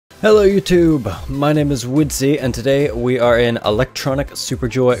Hello YouTube, my name is uidsea and today we are in Electronic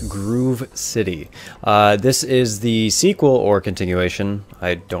Superjoy Groove City. This is the sequel or continuation,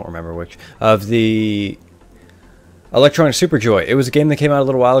 I don't remember which, of the Electronic Superjoy. It was a game that came out a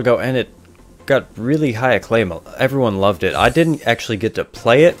little while ago and it got really high acclaim. Everyone loved it. I didn't actually get to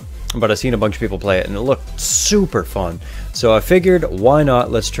play it, but I've seen a bunch of people play it and it looked super fun. So I figured, why not,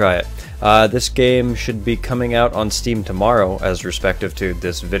 let's try it. This game should be coming out on Steam tomorrow as respective to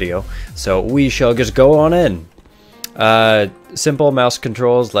this video, so we shall just go on in. Simple mouse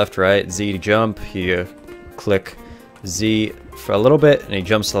controls, left, right, Z to jump, you click Z for a little bit and he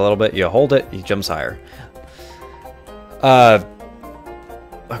jumps a little bit, you hold it, he jumps higher.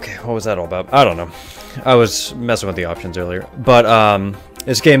 Okay, what was that all about? I don't know. I was messing with the options earlier. But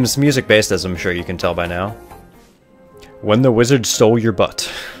this game's music based, as I'm sure you can tell by now. When the wizard stole your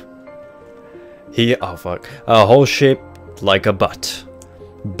butt. Oh fuck. A hole shaped like a butt.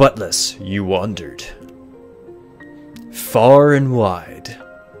 Buttless, you wandered. Far and wide.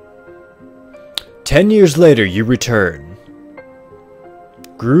 10 years later, you return.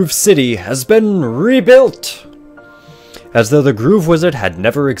 Groove City has been rebuilt! As though the Groove Wizard had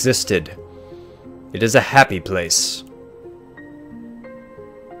never existed. It is a happy place.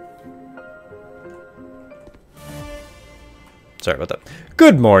 Sorry about that.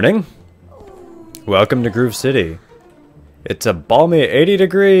 Good morning! Welcome to Groove City. It's a balmy 80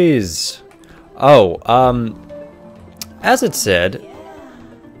 degrees. Oh, as it said,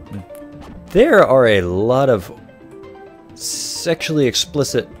 there are a lot of sexually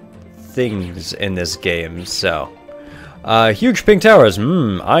explicit things in this game, so. Huge pink towers,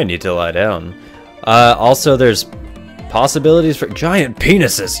 I need to lie down. Also there's possibilities for giant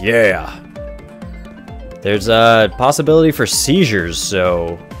penises, yeah. There's a possibility for seizures,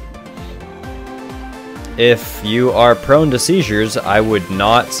 so if you are prone to seizures, I would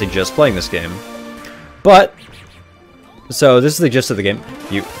not suggest playing this game. But, so this is the gist of the game.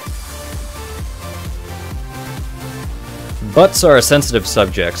 Butts are a sensitive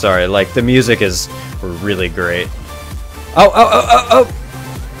subject, sorry, like the music is really great. Oh!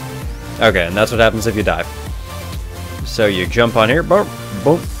 Okay, and that's what happens if you die. So you jump on here, boom,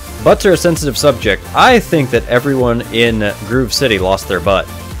 boom. Butts are a sensitive subject. I think that everyone in Groove City lost their butt.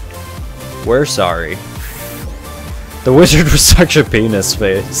 We're sorry. The wizard was such a penis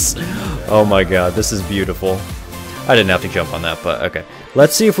face. Oh my god, this is beautiful. I didn't have to jump on that, but okay.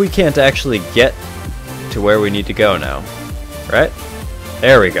 Let's see if we can't actually get to where we need to go now. Right?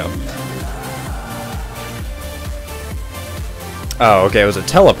 There we go. Oh, okay, it was a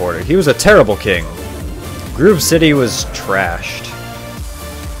teleporter. He was a terrible king. Groove City was trashed.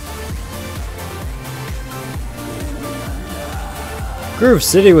 Groove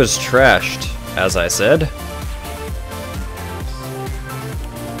City was trashed, as I said.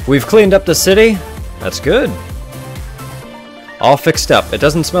 We've cleaned up the city. That's good. All fixed up. It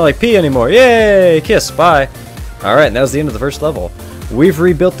doesn't smell like pee anymore. Yay! Kiss. Bye. Alright, and that was the end of the first level. We've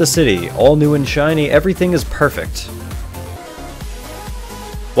rebuilt the city. All new and shiny. Everything is perfect.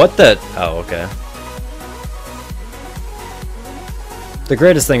 What the? Oh, okay. The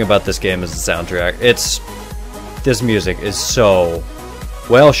greatest thing about this game is the soundtrack. This music is so...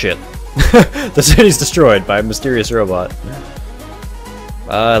 Well, shit. The city's destroyed by a mysterious robot.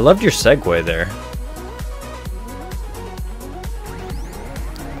 I loved your segue there.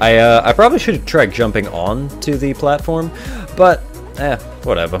 I probably should have tried jumping on to the platform, but,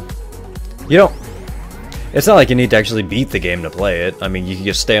 whatever. You don't... It's not like you need to actually beat the game to play it. I mean, you can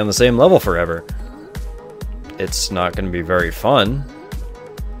just stay on the same level forever. It's not going to be very fun.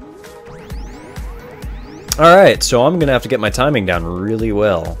 Alright, so I'm going to have to get my timing down really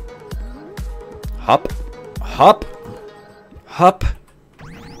well. Hop. Hop. Hop.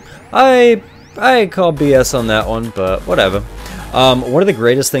 I call BS on that one, but whatever. One of the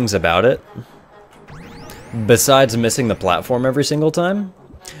greatest things about it, besides missing the platform every single time,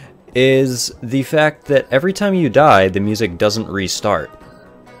 is the fact that every time you die, the music doesn't restart.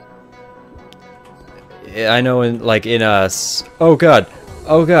 I know in us. Oh god,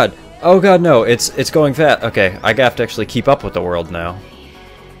 oh god, oh god, no! It's going fast. Okay, I have to actually keep up with the world now.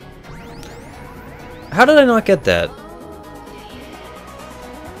 How did I not get that?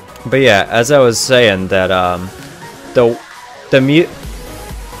 But yeah, as I was saying, that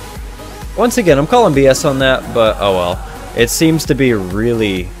once again, I'm calling BS on that, but oh well. It seems to be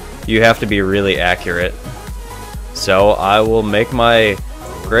really. You have to be really accurate. So I will make my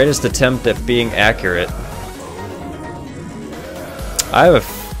greatest attempt at being accurate. I have a...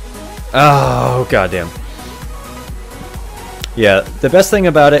 Oh, goddamn. Yeah, the best thing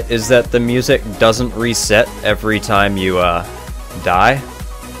about it is that the music doesn't reset every time you die.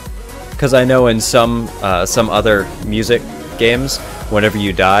 because I know in some other music games, whenever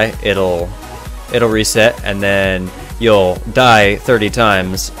you die, it'll reset, and then you'll die 30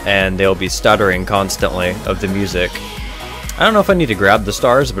 times, and they'll be stuttering constantly of the music. I don't know if I need to grab the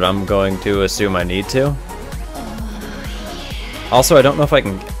stars, but I'm going to assume I need to. Also, I don't know if I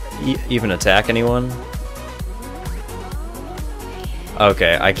can even attack anyone.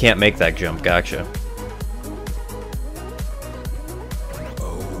 Okay, I can't make that jump, gotcha.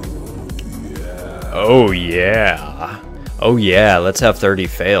 Oh yeah. Oh yeah, let's have 30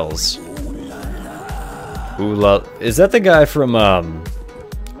 fails. Ooh, is that the guy from,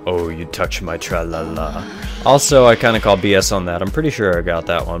 Oh, you touch my tra-la-la. Also, I kind of call BS on that. I'm pretty sure I got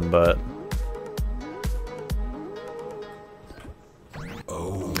that one, but...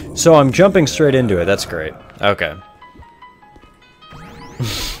 So I'm jumping straight into it, that's great. Okay.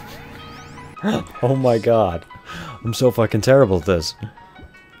 Oh my god. I'm so fucking terrible at this.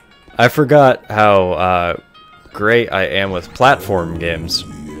 I forgot how great I am with platform games.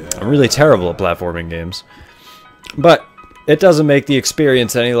 I'm really terrible at platforming games. But it doesn't make the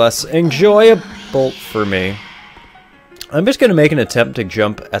experience any less enjoyable for me. I'm just gonna make an attempt to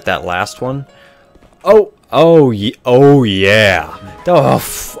jump at that last one. Oh yeah.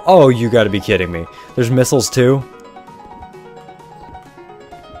 Oh, you gotta be kidding me. There's missiles too?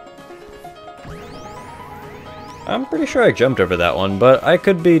 I'm pretty sure I jumped over that one, but I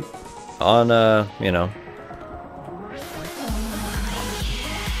could be on, you know.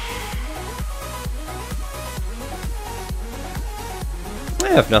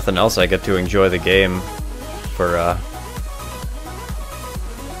 If nothing else, I get to enjoy the game for,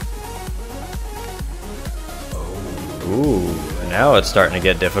 Ooh, now it's starting to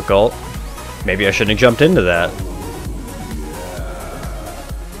get difficult. Maybe I shouldn't have jumped into that.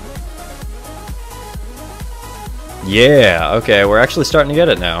 Yeah, okay, we're actually starting to get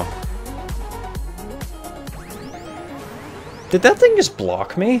it now. Did that thing just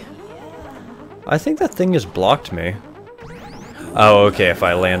block me? I think that thing just blocked me. Oh, okay, if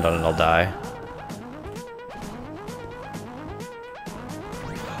I land on it, I'll die.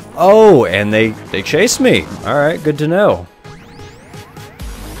 Oh, and they chase me. Alright, good to know.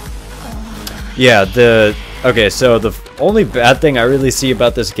 Yeah, okay, so the only bad thing I really see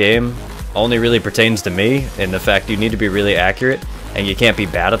about this game only really pertains to me, in the fact you need to be really accurate, and you can't be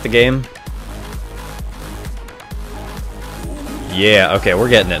bad at the game. Yeah, okay, we're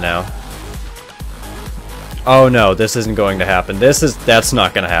getting it now. Oh no, this isn't going to happen. That's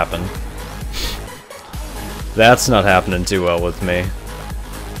not gonna happen. That's not happening too well with me.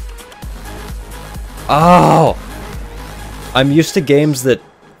 Oh! I'm used to games that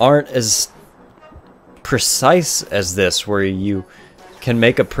aren't as precise as this, where you can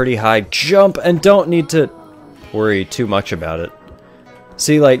make a pretty high jump and don't need to worry too much about it.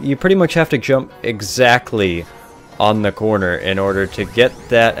 See, like, you pretty much have to jump exactly on the corner in order to get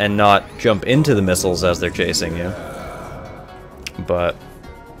that and not jump into the missiles as they're chasing you. But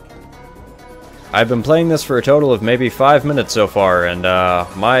I've been playing this for a total of maybe 5 minutes so far, and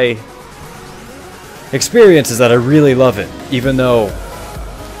my experience is that I really love it, even though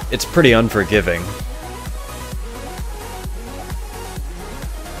it's pretty unforgiving.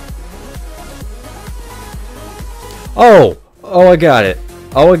 Oh! Oh, I got it.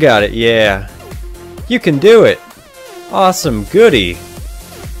 Oh, I got it, yeah. You can do it! Awesome, goody!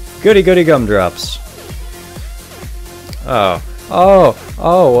 Goody goody gumdrops. Oh. Oh,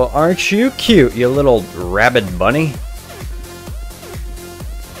 well, aren't you cute, you little rabid bunny?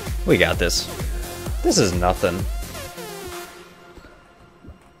 We got this. This is nothing.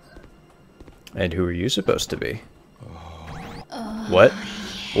 And who are you supposed to be? What?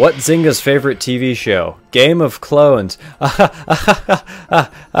 What Zynga's favorite TV show? Game of Clones. That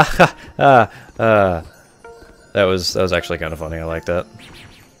was actually kind of funny. I like that.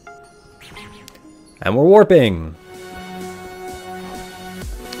 And we're warping.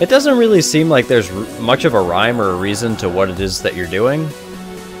 It doesn't really seem like there's much of a rhyme or a reason to what it is that you're doing.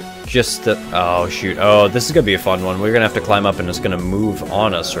 Just that... Oh, shoot. Oh, this is gonna be a fun one. We're gonna have to climb up and it's gonna move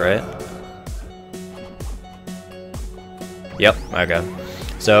on us, right? Yep, okay.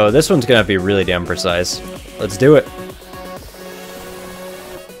 So this one's gonna be really damn precise. Let's do it.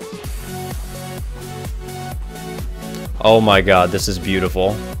 Oh my god, this is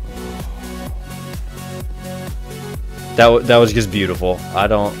beautiful. That was just beautiful. I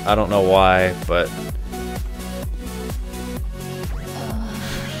don't know why, but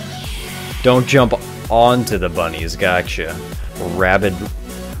don't jump onto the bunnies. Gotcha.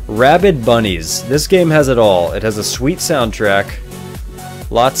 Rabid bunnies. This game has it all. It has a sweet soundtrack,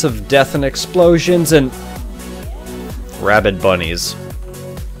 lots of death and explosions, and rabid bunnies.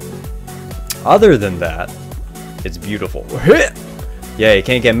 Other than that, it's beautiful. Yeah, you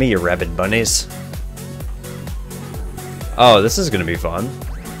can't get me, you rabid bunnies. Oh, this is gonna be fun.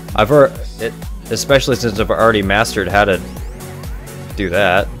 Especially since I've already mastered how to do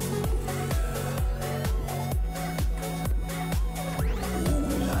that.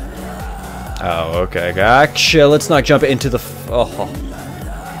 Oh, okay, gotcha. Let's not jump into the. Oh.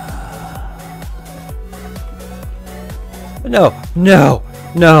 No, no,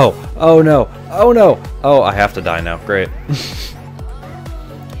 no. Oh no, oh no. Oh, I have to die now. Great.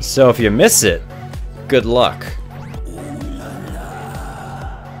 So if you miss it, good luck.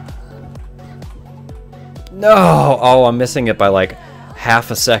 No! Oh, I'm missing it by like half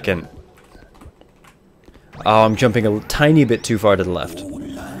a second. Oh, I'm jumping a tiny bit too far to the left.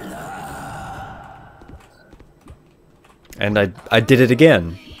 And I did it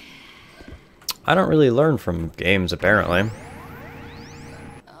again. I don't really learn from games, apparently.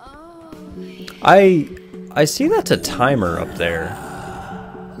 I see that's a timer up there.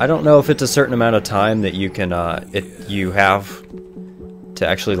 I don't know if it's a certain amount of time that you can you have to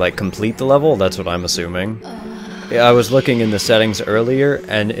actually like complete the level. That's what I'm assuming. Yeah, I was looking in the settings earlier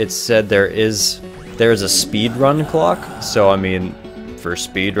and it said there is a speed run clock. So I mean, for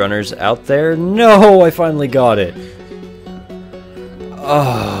speedrunners out there, no, I finally got it.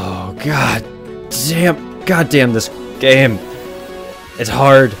 Oh god damn this game. It's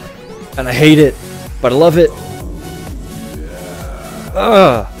hard and I hate it, but I love it.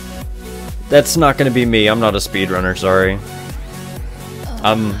 That's not gonna be me. I'm not a speedrunner, sorry.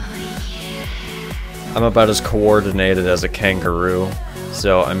 I'm about as coordinated as a kangaroo.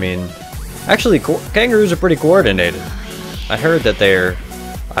 So, I mean, actually, kangaroos are pretty coordinated. I heard that they're,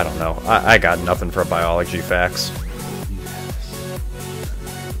 I don't know. I got nothing for biology facts.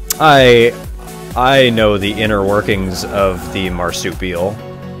 I know the inner workings of the marsupial.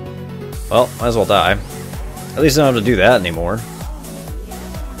 Well, might as well die. At least I don't have to do that anymore.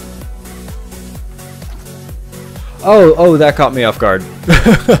 Oh, that caught me off guard.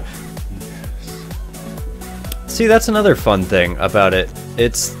 See, that's another fun thing about it.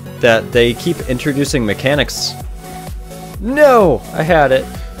 It's that they keep introducing mechanics. No! I had it.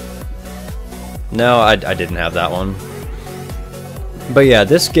 No, I didn't have that one. But yeah,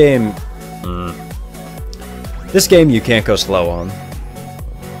 this game... This game you can't go slow on.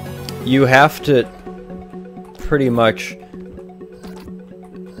 You have to pretty much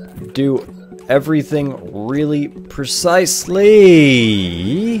do everything really precisely.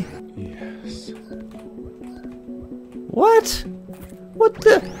 Yes. What? What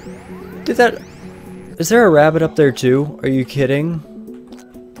the? Did that? Is there a rabbit up there too? Are you kidding?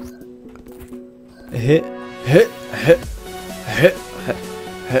 Hit.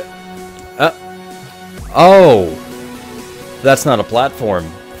 Oh, that's not a platform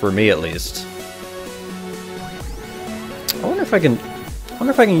for me, at least. I wonder if I can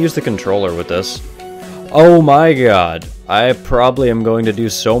use the controller with this. Oh my god. I probably am going to do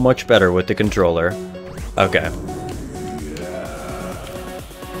so much better with the controller. Okay.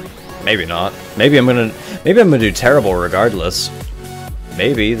 Maybe not. Maybe I'm gonna do terrible regardless.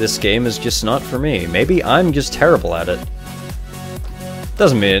 Maybe this game is just not for me. Maybe I'm just terrible at it.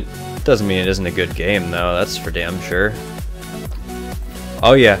 Doesn't mean it isn't a good game though, that's for damn sure.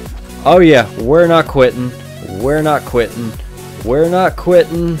 Oh yeah. Oh yeah, we're not quitting. We're not quitting. We're not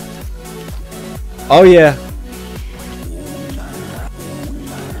quitting. Oh yeah.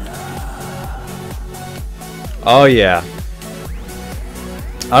 Oh yeah.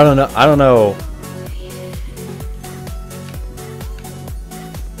 I don't know.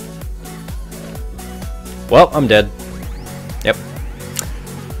 Well, I'm dead. Yep.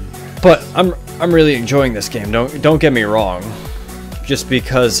 But I'm really enjoying this game. Don't get me wrong. Just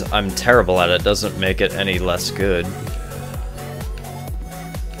because I'm terrible at it doesn't make it any less good.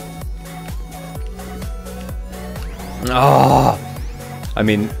 Oh, I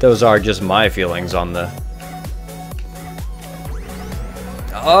mean, those are just my feelings on the...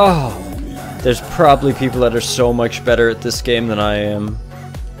 Oh, there's probably people that are so much better at this game than I am.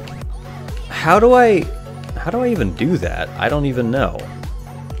 How do I even do that? I don't even know.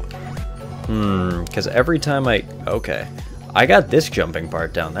 Because every time okay. I got this jumping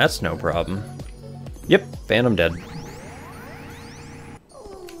part down, that's no problem. Yep, Phantom dead.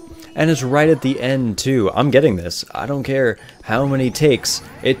 And it's right at the end, too. I'm getting this. I don't care how many takes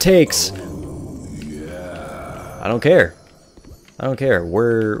it takes. I don't care. I don't care.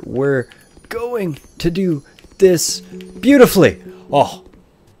 We're going to do this beautifully. Oh.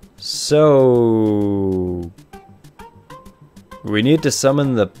 So... we need to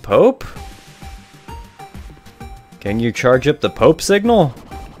summon the Pope? Can you charge up the Pope signal?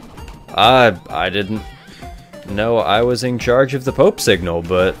 I didn't know I was in charge of the Pope signal,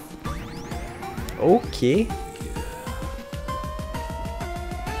 but okay.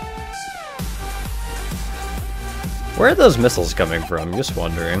 Where are those missiles coming from? Just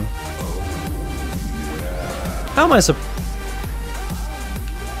wondering. How am I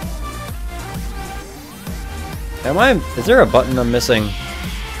is there a button I'm missing?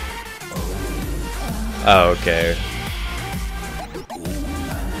 Oh, okay.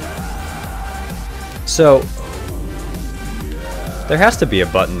 So, there has to be a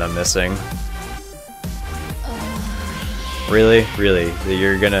button I'm missing. Really? Really?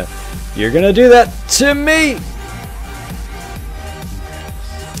 You're gonna do that to me?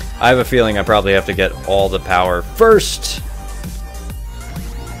 I have a feeling I probably have to get all the power first.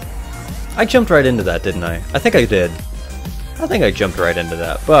 I jumped right into that, didn't I? I think I did. I think I jumped right into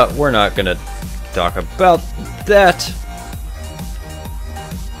that, but we're not gonna talk about that.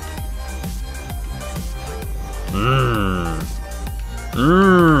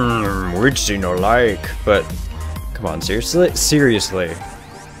 Uidsea no like, but come on, seriously? Seriously.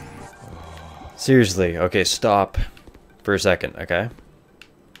 Seriously, okay, stop for a second, okay?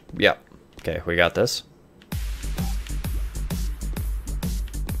 Yep. Okay, we got this.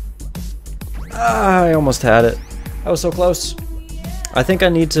 Ah, I almost had it. I was so close. I think I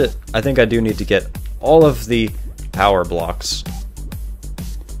do need to get all of the power blocks.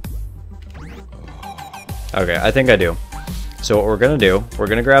 Okay, I think I do. So what we're gonna do, we're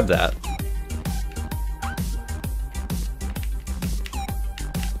gonna grab that.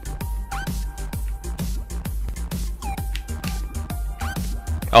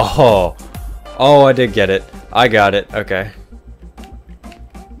 Oh, oh, I did get it. I got it. Okay.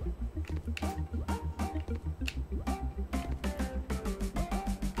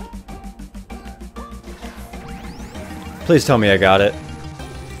 Please tell me I got it.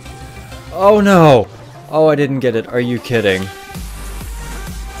 Oh no! Oh, I didn't get it. Are you kidding?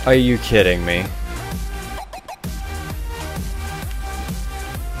 Are you kidding me?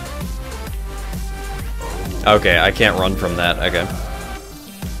 Okay, I can't run from that. Okay.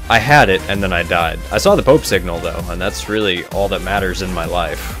 I had it, and then I died. I saw the Pope signal, though, and that's really all that matters in my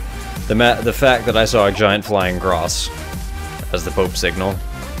life. The fact that I saw a giant flying cross as the Pope signal.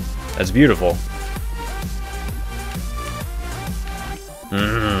 That's beautiful.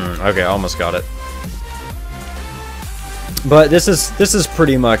 Okay, I almost got it. But this is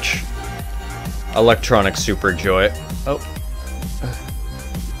pretty much electronic super joy. Oh.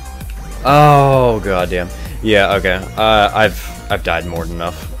 Oh goddamn. Yeah, okay. I've died more than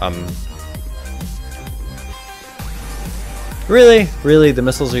enough. Really? Really? The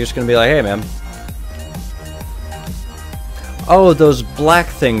missiles are just gonna be like, hey man. Oh, those black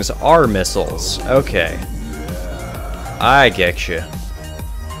things are missiles. Okay. I get you.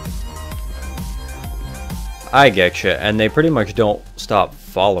 I get you, and they pretty much don't stop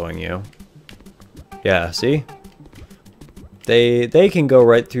following you. Yeah, see? They can go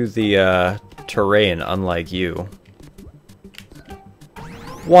right through the terrain, unlike you.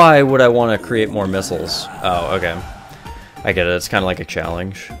 Why would I want to create more missiles? Oh, okay. I get it, it's kind of like a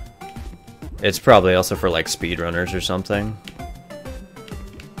challenge. It's probably also for like speedrunners or something.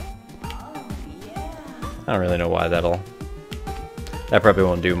 I don't really know why that probably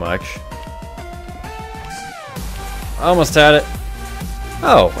won't do much. Almost had it.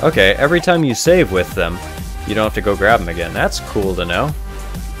 Oh, okay. Every time you save with them, you don't have to go grab them again. That's cool to know.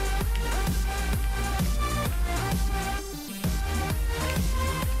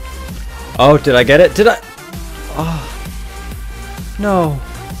 Oh, did I get it? Did I? Oh. No.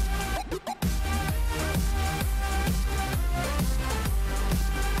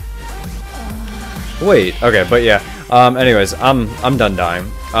 Wait, okay, but yeah. Anyways, I'm done dying.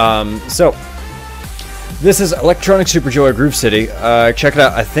 So this is Electronic Super Joy Groove City. Check it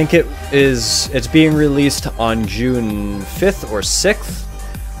out. I think it's being released on June 5th or 6th.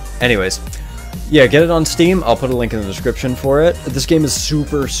 Anyways, yeah, get it on Steam. I'll put a link in the description for it. This game is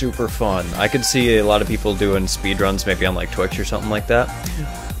super, super fun. I could see a lot of people doing speedruns, maybe on like Twitch or something like that.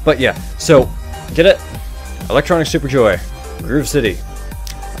 But yeah, so get it. Electronic Super Joy Groove City.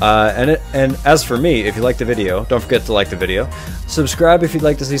 And as for me, if you liked the video, don't forget to like the video. Subscribe if you'd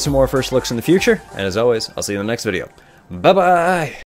like to see some more first looks in the future. And as always, I'll see you in the next video. Bye-bye!